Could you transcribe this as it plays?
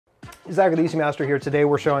Zach with Ecumaster here. Today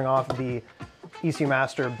we're showing off the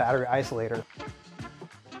Ecumaster Battery Isolator.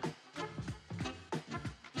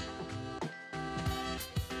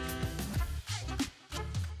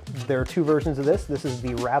 There are two versions of this. This is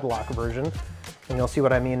the Radlok version, and you'll see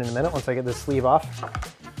what I mean in a minute once I get this sleeve off.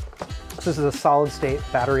 So this is a solid state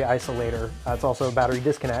battery isolator. It's also a battery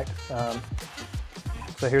disconnect.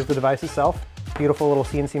 So here's the device itself. Beautiful little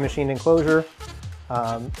CNC machined enclosure.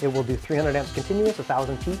 It will do 300 amps continuous,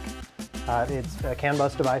 1000 peak. It's a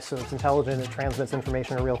CANbus device, so it's intelligent. It transmits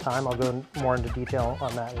information in real time. I'll go more into detail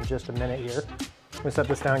on that in just a minute here. I'm going to set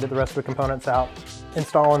this down, get the rest of the components out.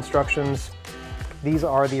 Install instructions. These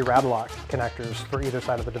are the Radlok connectors for either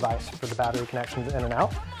side of the device for the battery connections in and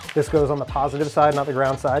out. This goes on the positive side, not the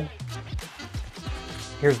ground side.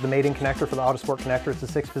 Here's the mating connector for the Autosport connector. It's a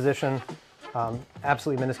 6 position,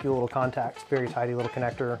 absolutely minuscule little contacts, very tidy little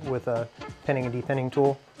connector with a pinning and depinning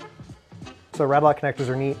tool. So Radlok connectors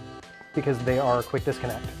are neat because they are a quick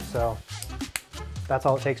disconnect. So that's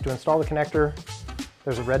all it takes to install the connector.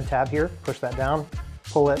 There's a red tab here, push that down,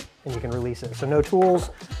 pull it, and you can release it. So no tools,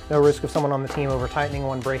 no risk of someone on the team over tightening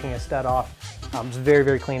one, breaking a stud off. It's very,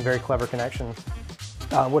 very clean, very clever connection.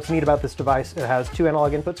 What's neat about this device, it has 2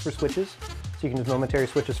 analog inputs for switches. So you can use momentary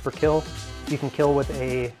switches for kill. You can kill with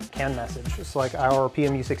a CAN message. It's like our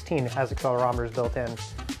PMU16 has accelerometers built in.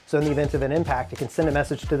 So in the event of an impact, it can send a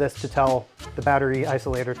message to this to tell the battery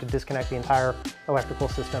isolator to disconnect the entire electrical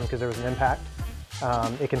system because there was an impact.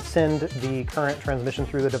 It can send the current transmission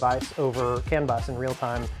through the device over CANbus in real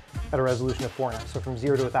time at a resolution of 4 amps. So from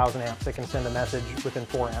 0 to 1000 amps, it can send a message within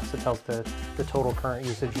 4 amps. It tells the total current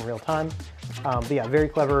usage in real time. But yeah, very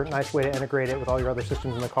clever, nice way to integrate it with all your other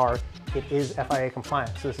systems in the car. It is FIA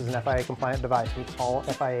compliant, so this is an FIA compliant device, meets all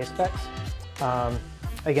FIA specs.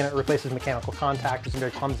 Again, it replaces mechanical contact. There's some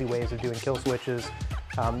very clumsy ways of doing kill switches,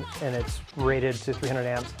 and it's rated to 300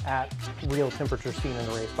 amps at real temperatures seen in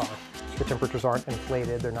the race car. The temperatures aren't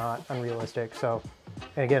inflated, they're not unrealistic. So,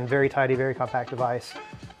 and again, very tidy, very compact device.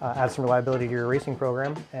 Adds some reliability to your racing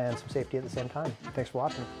program and some safety at the same time. Thanks for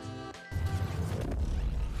watching.